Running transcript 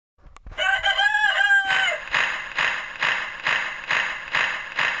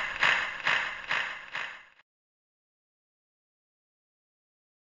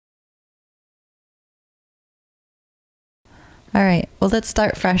All right. Well, let's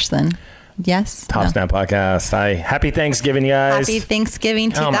start fresh then. Yes. TopSnap podcast. Hi. Happy Thanksgiving, you guys. Happy Thanksgiving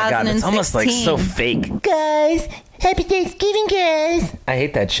 2016. Oh my God, it's almost like so fake. Guys, happy Thanksgiving, guys. I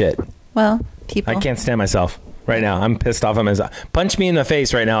hate that shit. Well, people. I can't stand myself right now. I'm pissed off at myself. Punch me in the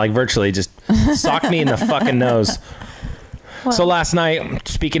face right now, like virtually. Just sock me in the fucking nose. Well. So last night,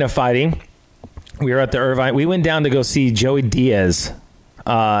 speaking of fighting, we were at the Irvine. We went down to go see Joey Diaz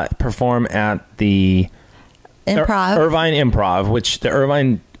perform at the Irvine Improv, which the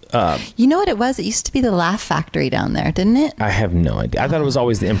Irvine... you know what it was? It used to be the Laugh Factory down there, didn't it? I have no idea. I thought it was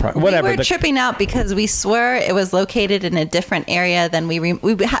always the Improv. Whatever. We were tripping out because we swear it was located in a different area than we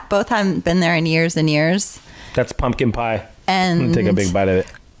both haven't been there in years and years. That's pumpkin pie. And I'm gonna take a big bite of it.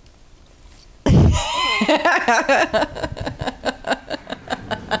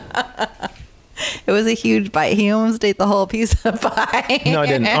 It was a huge bite. He almost ate the whole piece of pie. No, I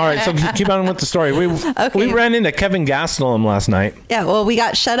didn't. All right, so keep on with the story. We ran into Kelvin Gastelum last night. Yeah, well, we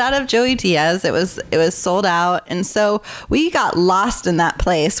got shut out of Joey Diaz. It was sold out, and so we got lost in that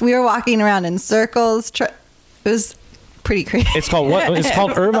place. We were walking around in circles. It was pretty crazy. It's called what? It's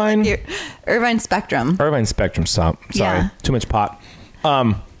called Irvine. Irvine Spectrum. Irvine Spectrum. Stop. Sorry, yeah. Too much pot.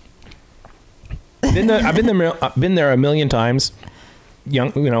 I've been there a million times.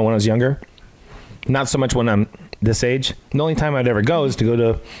 When I was younger. Not so much when I'm this age. The only time I'd ever go is to go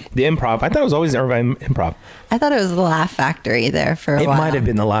to the Improv. I thought it was always the Irvine Improv. I thought it was the Laugh Factory there for a while. It might have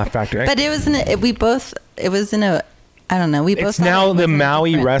been the Laugh Factory. But it was I don't know. It's now the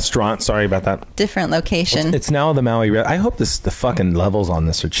Maui restaurant. Sorry about that. Different location. It's now the Maui. I hope the fucking levels on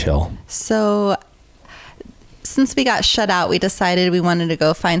this are chill. So since we got shut out, we decided we wanted to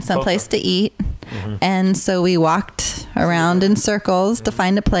go find someplace to eat. Mm-hmm. And so we walked around in circles to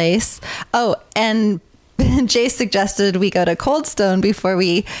find a place. Oh, and Jay suggested we go to Cold Stone before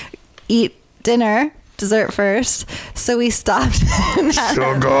we eat dessert first. So we stopped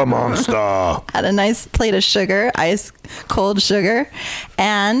Sugar Monster at a nice plate of sugar, ice cold sugar.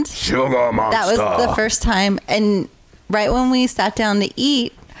 And Sugar Monster. That was the first time. And right when we sat down to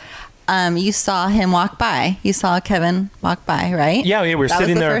eat, you saw him walk by. You saw Kevin walk by, right? Yeah, we were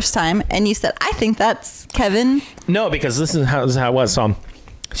sitting there. That was the first time. And you said, I think that's Kevin. No, because this is how it was. So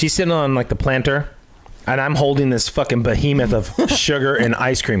she's sitting on like the planter, and I'm holding this fucking behemoth of sugar and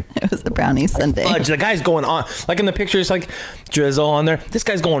ice cream. It was the brownie sundae. Fudge. The guy's going on. Like in the picture, it's like drizzle on there. This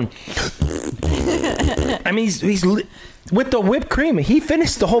guy's going. I mean, he's with the whipped cream. He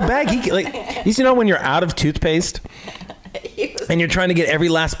finished the whole bag. He's when you're out of toothpaste. And you're trying to get every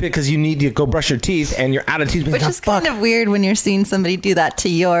last bit because you need to go brush your teeth and you're out of toothpaste. Which is kind of weird when you're seeing somebody do that to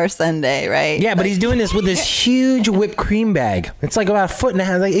your sundae, right? Yeah, but he's doing this with this huge whipped cream bag. It's like about a foot and a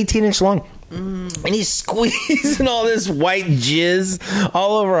half, like 18-inch long. And he's squeezing all this white jizz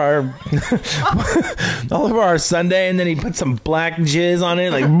all over our sundae, and then he put some black jizz on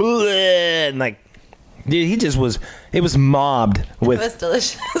it, like bleh, and like. Dude, it was mobbed with... It was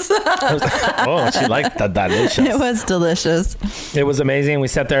delicious. She liked the delicious. It was delicious. It was amazing. We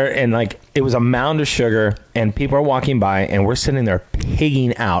sat there and it was a mound of sugar and people are walking by and we're sitting there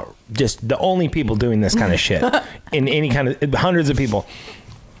pigging out. Just the only people doing this kind of shit in any kind of... Hundreds of people.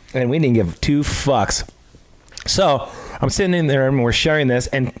 And we didn't give two fucks. So I'm sitting in there and we're sharing this,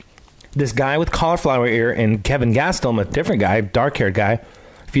 and this guy with cauliflower ear and Kelvin Gastelum, a different guy, dark-haired guy.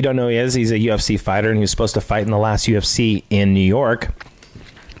 If you don't know who he is, he's a UFC fighter, and he was supposed to fight in the last UFC in New York.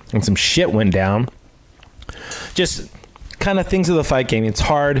 And some shit went down. Just kind of things of the fight game. It's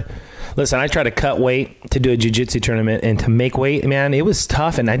hard. Listen, I tried to cut weight to do a jiu-jitsu tournament, and to make weight, man, it was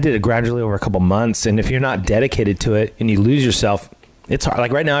tough, and I did it gradually over a couple months. And if you're not dedicated to it and you lose yourself, it's hard.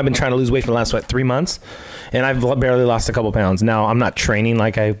 Like right now, I've been trying to lose weight for the last, 3 months, and I've barely lost a couple pounds. Now, I'm not training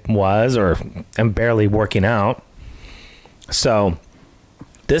like I was, or I'm barely working out. So...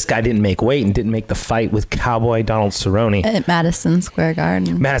 This guy didn't make weight and didn't make the fight with Cowboy Donald Cerrone at Madison Square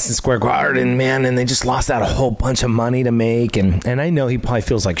Garden. Man, and they just lost out a whole bunch of money to make, and I know he probably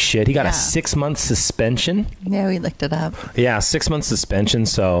feels like shit. He got a 6-month suspension. Yeah, we looked it up. Yeah, 6-month suspension.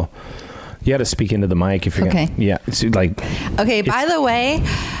 So you got to speak into the mic if you're okay. Yeah, it's like. Okay. By the way,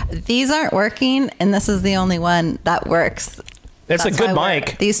 these aren't working, and this is the only one that works. That's a good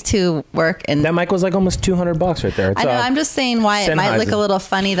mic. These two work, and that mic was like almost $200 right there. I know. I'm just saying why it might look a little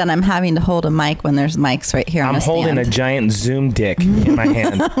funny that I'm having to hold a mic when there's mics right here. I'm holding a giant Zoom dick in my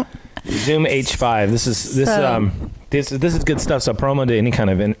hand. Zoom H5. This is good stuff. So promo to any kind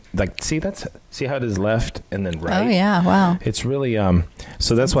of see how it is left and then right. Oh yeah, wow. It's really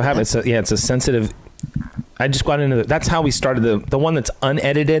So that's what happened. It's a sensitive. I just got into that's how we started the one that's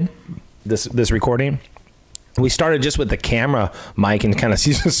unedited. This recording. We started just with the camera mic and kind of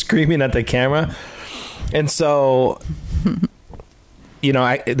screaming at the camera. And so you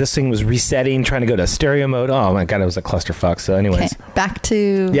know, this thing was resetting, trying to go to stereo mode. Oh my God, it was a clusterfuck. So anyways. Okay, back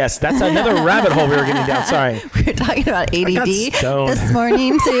to... Yes, that's another rabbit hole we were getting down. Sorry. We were talking about ADD this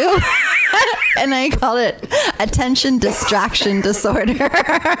morning too. And I called it attention distraction disorder.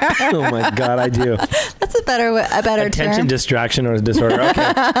 Oh my God, I do. That's a better attention term. distraction or disorder. Okay.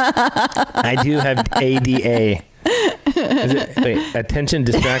 I do have ADA. Wait, attention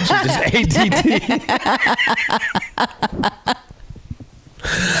distraction, just ADD.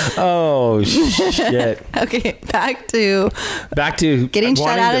 Oh shit. Okay, back to getting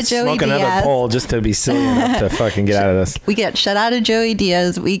shut out of Joey smoke Diaz. Another bowl just to be silly enough to fucking get out of this. We get shut out of Joey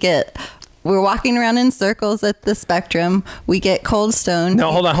Diaz. We're walking around in circles at the Spectrum. We get Cold Stone.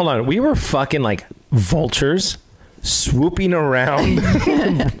 No, hold on. We were fucking like vultures swooping around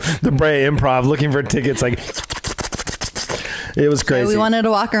the Brea Improv looking for tickets. Like, it was crazy. So we wanted to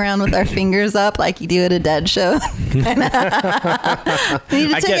walk around with our fingers up like you do at a dead show. Need a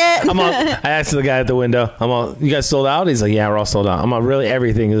ticket. I asked the guy at the window, you guys sold out? He's like, yeah, we're all sold out. I'm all, really?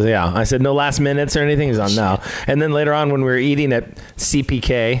 Everything? He's like, yeah. I said, no last minutes or anything? He's like, no. And then later on when we were eating at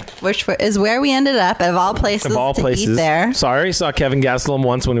CPK. Which is where we ended up, of all places eat there. Sorry, saw Kelvin Gastelum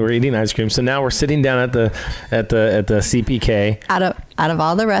once when we were eating ice cream. So now we're sitting down at the CPK. Out of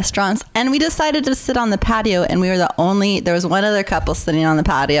all the restaurants, and we decided to sit on the patio, and there was one other couple sitting on the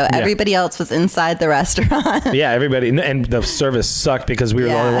patio. Everybody else was inside the restaurant. Yeah, everybody, and the service sucked because we were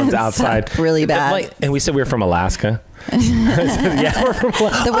the only ones outside. Really bad. And we said we were from Alaska. Yeah, we're from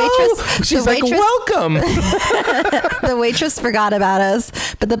Alaska. The waitress, she's like, welcome. The waitress forgot about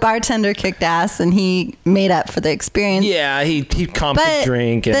us, but the bartender kicked ass, and he made up for the experience. Yeah, he comped the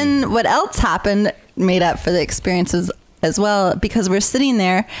drink. And then what else happened made up for the experiences as well, because we're sitting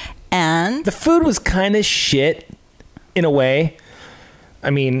there and the food was kind of shit in a way. I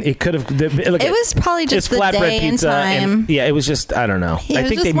mean, it could have. It was probably just the day pizza and time. Yeah, it was just, I don't know. I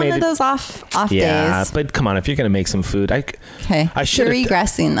think they made one of those off days. Yeah, but come on, if you're gonna make some food, I should. You're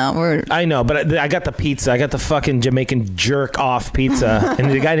regressing though. I know, but I got the pizza. I got the fucking Jamaican jerk off pizza,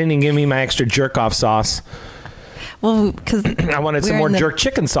 and the guy didn't even give me my extra jerk off sauce. Well, because I wanted some more jerk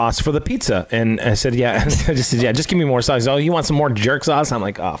chicken sauce for the pizza, and I said, "Yeah." I just said, "Yeah, just give me more sauce." Oh, you want some more jerk sauce? I'm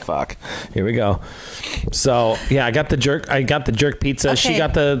like, "Oh fuck, here we go." So yeah, I got the jerk pizza. Okay. She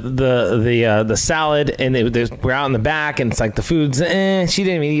got the salad, and we're out in the back, and it's like the food's. She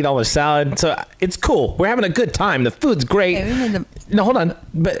didn't even eat all the salad, so it's cool. We're having a good time. The food's great. Okay, no, hold on,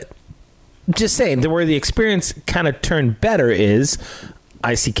 but just saying, where the experience kind of turned better is,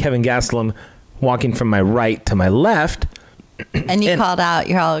 I see Kelvin Gastelum walking from my right to my left, and you called out.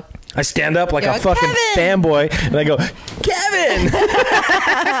 You're all. I stand up like a fucking fanboy, and I go, Kevin.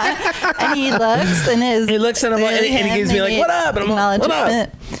 And he looks, and he gives me like, what up? And I'm like, what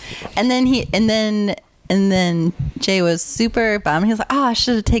up? And then Jay was super bummed. He was like, oh, I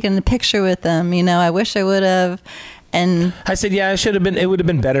should have taken a picture with them. I wish I would have. And I said, yeah, I should have been. It would have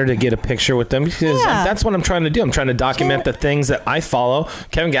been better to get a picture with them, because that's what I'm trying to do. I'm trying to document the things that I follow.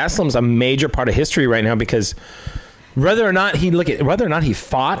 Kelvin Gastelum's a major part of history right now, because whether or not he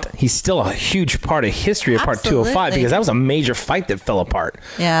fought, he's still a huge part of history of Part 205, because that was a major fight that fell apart.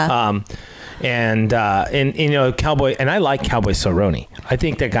 Yeah. And Cowboy, and I like Cowboy Cerrone. I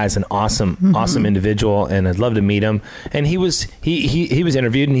think that guy's an awesome individual, and I'd love to meet him. And he was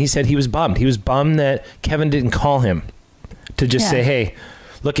interviewed, and he said he was bummed. He was bummed that Kevin didn't call him to just say, hey,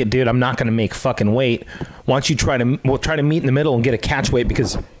 look it, dude, I'm not going to make fucking weight. Why don't you we'll try to meet in the middle and get a catch weight,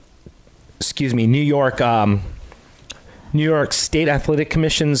 because, New York State Athletic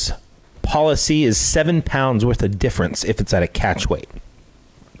Commission's policy is 7 pounds worth of difference if it's at a catch weight.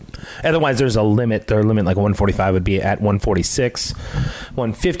 Otherwise, there's a limit. Their limit, like 145, would be at 146.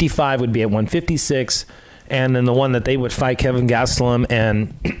 155 would be at 156. And then the one that they would fight Kelvin Gastelum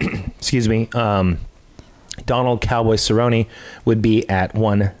and, Donald Cowboy Cerrone would be at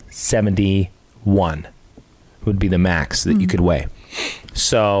 171. Would be the max that you could weigh.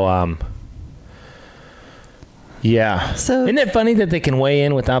 So, yeah. So, isn't it funny that they can weigh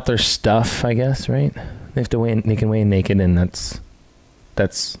in without their stuff, I guess, right? They have to weigh in, they can weigh in naked, and that's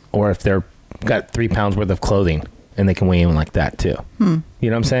or if they're got 3 pounds worth of clothing, and they can weigh in like that too. You know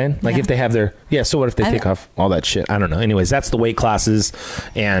what I'm saying? Like if they have so what if they take off all that shit? I don't know. Anyways, that's the weight classes,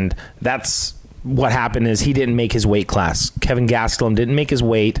 and that's what happened is he didn't make his weight class. Kelvin Gastelum didn't make his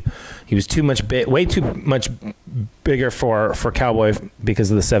weight. He was way too much bigger for Cowboy because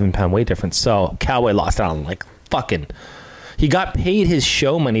of the 7 pound weight difference. So Cowboy lost out on like fucking. He got paid his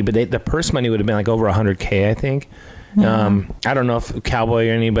show money, but the purse money would have been like over $100K, I think. I don't know if Cowboy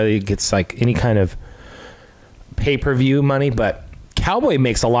or anybody gets like any kind of pay-per-view money, but Cowboy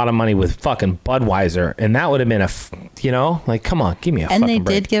makes a lot of money with fucking Budweiser, and that would have been like, come on, give me a fucking break. And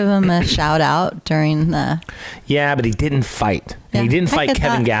they did give him a shout out during the... Yeah, but he didn't fight. Yeah, he didn't fight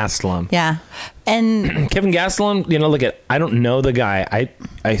Kevin Gastelum. Yeah. And Kevin Gastelum, look I don't know the guy.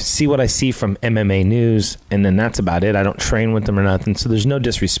 I see what I see from MMA news, and then that's about it. I don't train with him or nothing, so there's no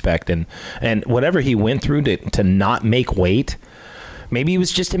disrespect. And whatever he went through to not make weight, maybe he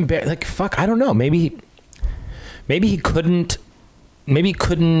was just embarrassed. Like, fuck, I don't know. Maybe he couldn't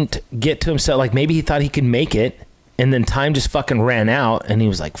get to himself. Like, maybe he thought he could make it, and then time just fucking ran out, and he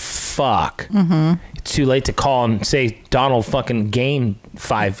was like, fuck. Mm-hmm. It's too late to call and say Donald fucking gained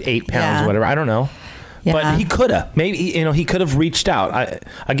 5-8 pounds or whatever. I don't know. Yeah. But he could have. Maybe, he could have reached out.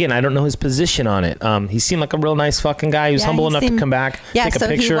 I don't know his position on it. He seemed like a real nice fucking guy. He was humble enough to come back, take a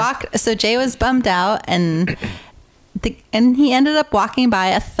picture. So Jay was bummed out, and he ended up walking by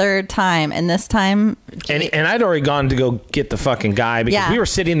a third time, and this time and I'd already gone to go get the fucking guy because we were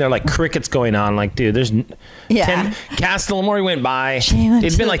sitting there like crickets going on, like, dude, there's 10 Gastelum went by.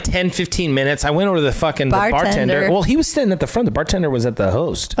 It'd been like 10-15 minutes. I went over to the fucking bartender. Well, he was sitting at the front. The bartender was at the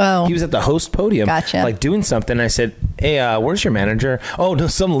host. He was at the host podium, like doing something. I said, hey, where's your manager? Oh no,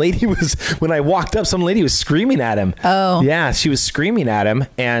 some lady was, when I walked up, some lady was screaming at him. Oh yeah, she was screaming at him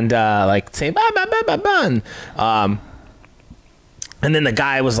and like saying bye bye bye bye bye. And then the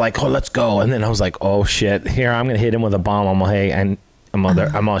guy was like, oh, let's go. And then I was like, oh, shit. Here, I'm going to hit him with a bomb. I'm all, hey, and I'm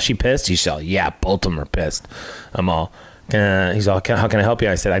all, she pissed? He's all, yeah, both of them are pissed. I'm all, he's all, how can I help you?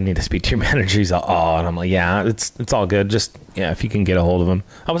 I said, I need to speak to your manager. He's all, oh. And I'm like, yeah, it's all good. Just, if you can get a hold of him.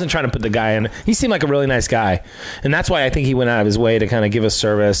 I wasn't trying to put the guy in. He seemed like a really nice guy. And that's why I think he went out of his way to kind of give us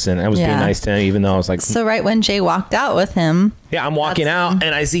service. And I was being nice to him, even though I was like. So right when Jay walked out with him. Yeah, I'm walking out,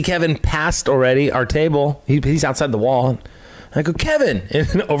 and I see Kevin passed already our table. He's outside the wall. I go, Kevin,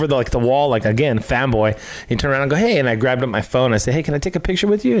 and over the wall, like, again, fanboy. He turned around and go, hey, and I grabbed up my phone. I said, hey, can I take a picture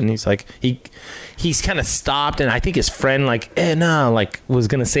with you? And he's like, he's kind of stopped, and I think his friend was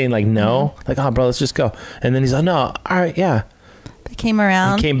gonna say like no, like, oh, bro, let's just go. And then he's like, no, all right, yeah. They came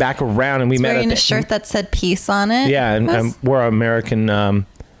around. He came back around, and we met. Wearing a shirt that said peace on it. Yeah, and we're American.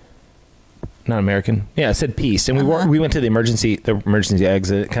 Not American. Yeah, it said peace. And we went to the emergency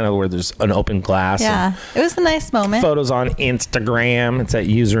exit, kind of where there's an open glass. Yeah, it was a nice moment. Photos on Instagram. It's that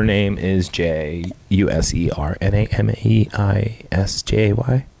username is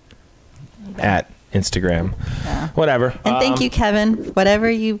JUSERNAMEISJAY at Instagram. Yeah. Whatever. And thank you, Kevin.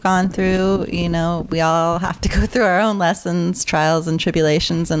 Whatever you've gone through, we all have to go through our own lessons, trials, and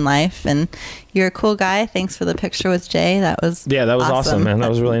tribulations in life. And you're a cool guy. Thanks for the picture with Jay. That was awesome, man. That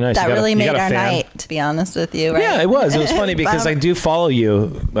was really nice. That really made our night, to be honest with you. Right? Yeah, it was. It was funny because I do follow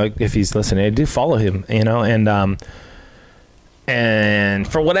you. Like, if he's listening, I do follow him.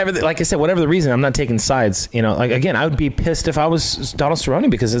 And for whatever, like I said, whatever the reason, I'm not taking sides. Like, again, I would be pissed if I was Donald Cerrone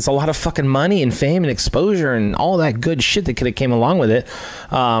because it's a lot of fucking money and fame and exposure and all that good shit that could have came along with it.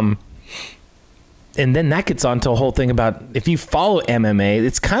 And then that gets onto a whole thing about if you follow MMA,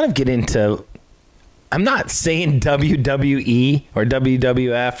 it's kind of getting to. I'm not saying WWE or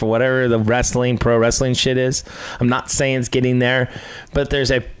WWF or whatever the pro wrestling shit is. I'm not saying it's getting there, but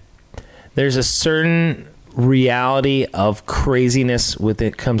there's a certain reality of craziness when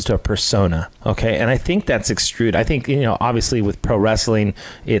it comes to a persona, okay? And I think that's extruded. I think, obviously with pro wrestling,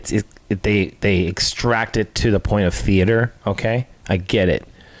 they extract it to the point of theater, okay? I get it.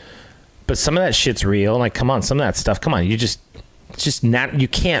 But some of that shit's real. Like, come on, some of that stuff, come on. It's just not, you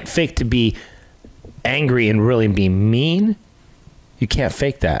can't fake to be angry and really be mean. You can't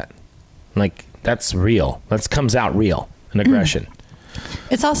fake that. Like, that's real. That comes out real, an aggression.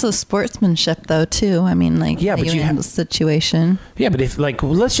 It's also sportsmanship, though, too. I mean, like, but you handle the situation. Yeah, but if, like,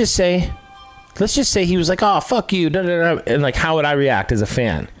 let's just say he was like, oh, fuck you, da, da, da, and like, how would I react as a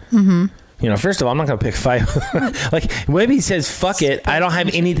fan? Mm-hmm. First of all, I'm not gonna pick a fight. Like, maybe he says, fuck it, I don't have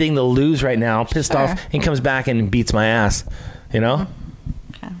anything to lose right now, pissed off, and comes back and beats my ass. Okay.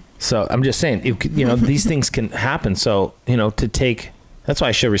 So I'm just saying, these things can happen. So that's why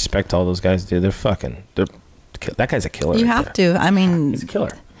I show respect to all those guys, dude. That guy's a killer. You have to. I mean, he's a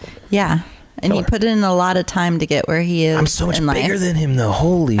killer. Yeah. And he put in a lot of time to get where he is. I'm so much bigger than him, though.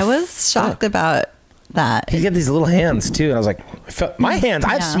 Holy I was shocked about that. He's got these little hands, too. And I was like, my hands,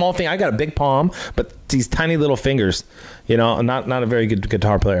 I have small fingers. I got a big palm, but these tiny little fingers, not a very good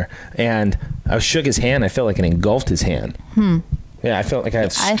guitar player. And I shook his hand. I felt like it engulfed his hand. Yeah, I felt like I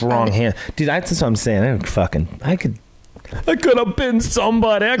had strong hands. Dude, that's what I'm saying. I could have been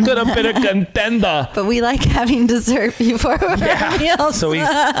somebody. I could have been a contender. But we like having dessert before our meals. So we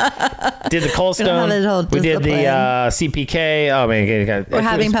did the Cold Stone. We did the CPK. Oh, man. We're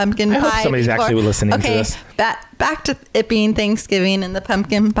having pumpkin pie. I hope somebody's actually listening to this. Back back to it being Thanksgiving and the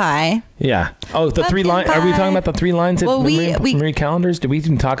pumpkin pie. Yeah. Oh, the three lines. Are we talking about the 3 lines at Marie calendars? Did we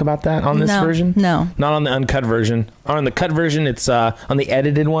even talk about that on this version? No. Not on the uncut version. Or on the cut version, it's on the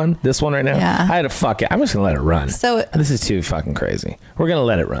edited one. This one right now. Yeah. I had to fuck it. I'm just going to let it run. So this is too fucking crazy. We're going to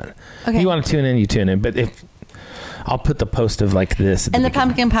let it run. Okay. You want to tune in, you tune in. But if I'll put the post of like this. And the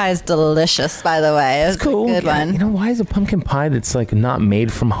pumpkin pie is delicious, by the way. It's cool. A good one. You know, why is a pumpkin pie that's like not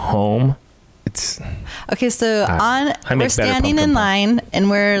made from home? It's okay. So we're standing in line, and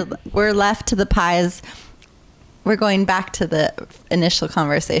we're left to the pies. We're going back to the initial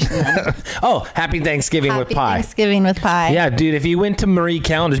conversation then. Oh, happy Thanksgiving with pie. Thanksgiving with pie. Yeah, dude, if you went to Marie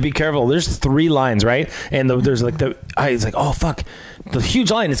calendars, be careful. There's 3 lines, right? And there's like it's like, oh, fuck. The huge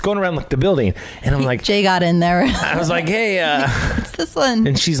line. It's going around like the building. And I'm like. Jay got in there. I was like, hey. It's this one.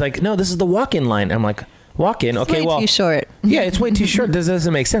 And she's like, no, this is the walk-in line. I'm like, walk-in? It's okay, way too short. Yeah, it's way too short. This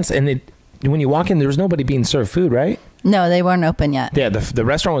doesn't make sense. And when you walk in, there was nobody being served food, right? No, they weren't open yet. Yeah, the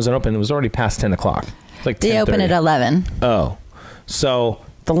restaurant wasn't open. It was already past 10 o'clock. Like they open at 11. Oh, so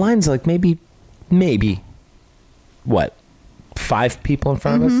the line's like maybe what, 5 people in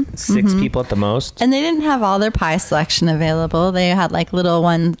front of us, 6 people at the most. And they didn't have all their pie selection available. They had like little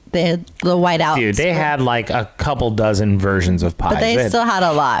ones. They had little whiteouts. Dude, they had like a couple dozen versions of pies. But they still had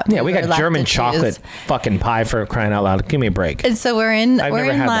a lot. Yeah, we got German chocolate fucking pie, for crying out loud. Give me a break. And so we're in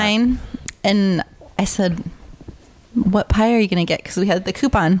line, and I said, "What pie are you going to get?" Because we had the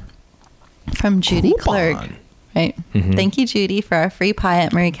coupon from Judy Clerk. Right. Mm-hmm. Thank you, Judy, for our free pie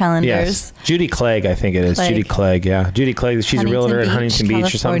at Marie Callender's. Yes. Judy Clegg, I think it is. Judy Clegg, yeah. Judy Clegg, she's a realtor in Huntington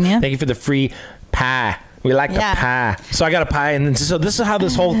Beach or something. Thank you for the free pie. We like the pie. So I got a pie, and then, so this is how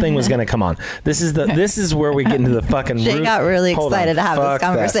this whole thing was going to come on. This is where we get into the fucking Jay got really excited to have this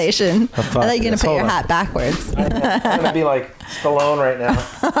conversation. I thought you were going to put your hat backwards. I'm going to be like Stallone right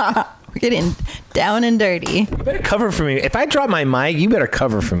now. We're getting down and dirty. You better cover for me. If I drop my mic, you better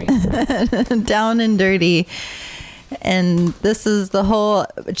cover for me. Down and dirty. And this is the whole...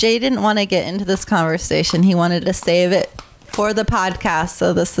 Jay didn't want to get into this conversation. He wanted to save it for the podcast.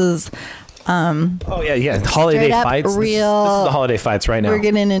 So this is... oh, yeah. Holiday fights. This is the holiday fights right now. We're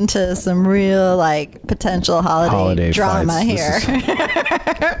getting into some real, like, potential holiday drama fights.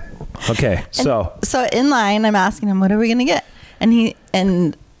 Here. Okay, so... So in line, I'm asking him, what are we going to get?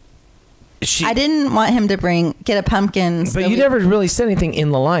 And I didn't want him to get a pumpkin. But you never really said anything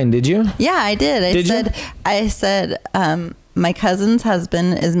in the line, did you? Yeah, I did. I said, my cousin's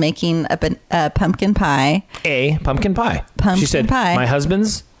husband is making a pumpkin pie. A pumpkin pie. She said, my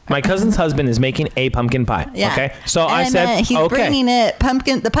cousin's husband is making a pumpkin pie. Yeah. Okay. So I said, he's bringing it.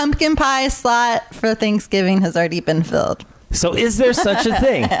 The pumpkin pie slot for Thanksgiving has already been filled. So is there such a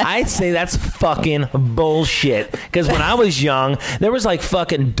thing? I'd say that's fucking bullshit. Because when I was young, there was like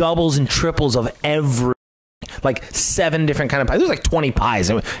fucking doubles and triples of every, like 7 different kind of pies. There was like 20 pies.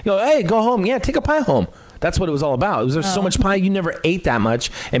 You go, hey, go home. Yeah, take a pie home. That's what it was all about. There's so much pie, you never ate that much.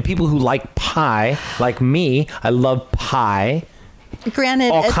 And people who like pie, like me, I love pie.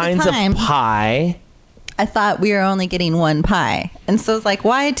 Granted, all kinds of pie. I thought we were only getting one pie. And so it's like,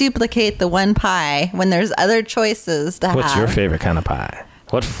 why duplicate the one pie when there's other choices to have? What's your favorite kind of pie?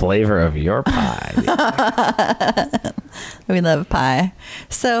 What flavor of your pie? We love pie.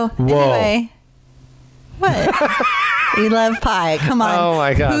 So anyway, what? We love pie. Come on. Oh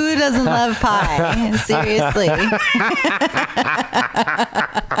my God. Who doesn't love pie? Seriously.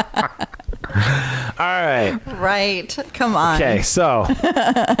 All right. Right. Come on. Okay, so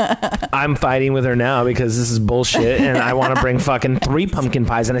I'm fighting with her now because this is bullshit, and I want to bring fucking 3 pumpkin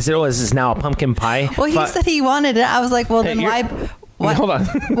pies. And I said, oh, is this now a pumpkin pie? Well, he said he wanted it. I was like, well, then why... Hold on.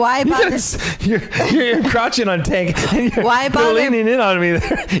 Why bother? You're crouching on Tank. And why bother? You're leaning in on me.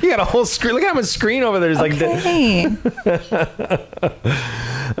 You got a whole screen. Look how much screen over there is like that.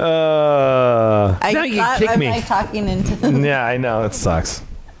 Now you can kick me. I'm like talking into them. Yeah, I know. It sucks.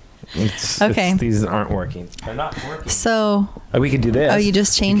 These aren't working. They're not working. So we could do this. Oh, you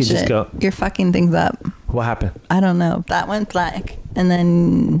just changed it. You're fucking things up. What happened? I don't know. That went black, and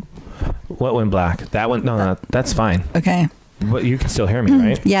then what went black? That went no. That's fine. Okay. But you can still hear me,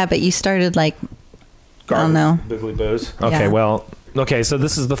 right? Yeah, but you started like I don't know. Biggly Boos. Okay, well, so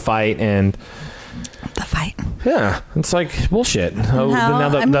this is the fight, and the fight. Yeah, it's like bullshit. Now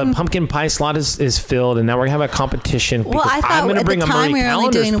the pumpkin pie slot is filled, and now we're gonna have a competition. Well, I thought I'm gonna bring a Marie we were only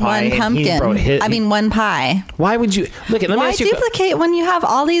doing one pumpkin. One pie. Why would you look at? Let me ask you. Why duplicate when you have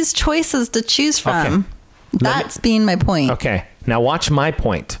all these choices to choose from? Okay. That's being my point. Okay, now watch my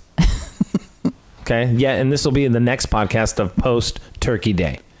point. Okay, yeah, and this will be in the next podcast of post Turkey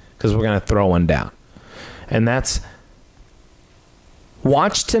Day because we're gonna throw one down, and that's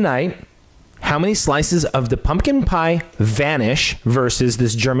watch tonight. how many slices of the pumpkin pie vanish versus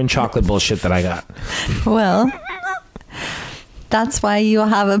this German chocolate bullshit that I got? Well, that's why you'll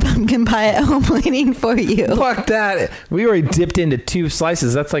have a pumpkin pie at home waiting for you. Fuck that. We already dipped into 2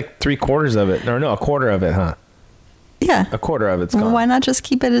 slices. That's like 3/4 of it. Or no, a quarter of it, huh? Yeah. A quarter of it's gone. Well, why not just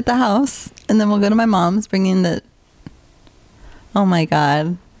keep it at the house? And then we'll go to my mom's, bring in the... Oh, my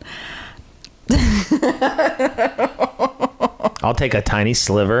God. I'll take a tiny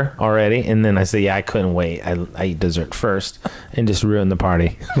sliver already, and then I say, yeah, I couldn't wait. I eat dessert first and just ruin the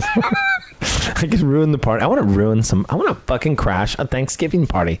party. I can ruin the party. I want to fucking crash a Thanksgiving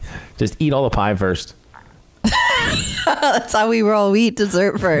party. Just eat all the pie first. That's how we roll. We eat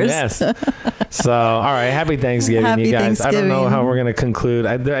dessert first. Yes. So, all right. Happy Thanksgiving, Happy you guys. Thanksgiving. I don't know how we're going to conclude.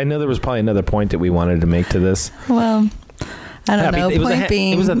 I know there was probably another point that we wanted to make to this. Well, I don't know.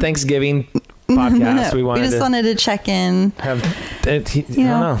 It was a Thanksgiving podcast. We just wanted to check in. I don't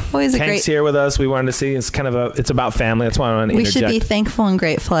know. Always Tank's here with us. We wanted to see. It's about family. That's why I want to interject. We should be thankful and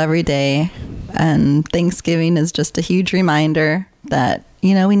grateful every day. And Thanksgiving is just a huge reminder that,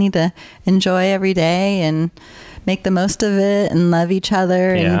 we need to enjoy every day and make the most of it and love each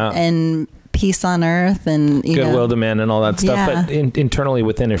other and peace on earth and goodwill to men and all that stuff. Yeah. But internally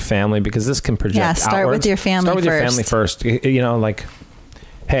within your family, because this can project outwards. Start with your family first. Start with your family first. Like,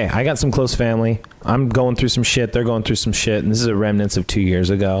 hey, I got some close family. I'm going through some shit. They're going through some shit. And this is a remnants of 2 years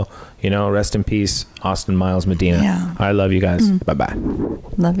ago. Rest in peace, Austin Miles Medina. Yeah. I love you guys. Bye-bye.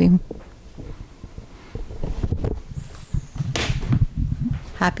 Love you.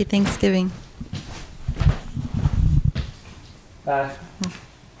 Happy Thanksgiving. Bye.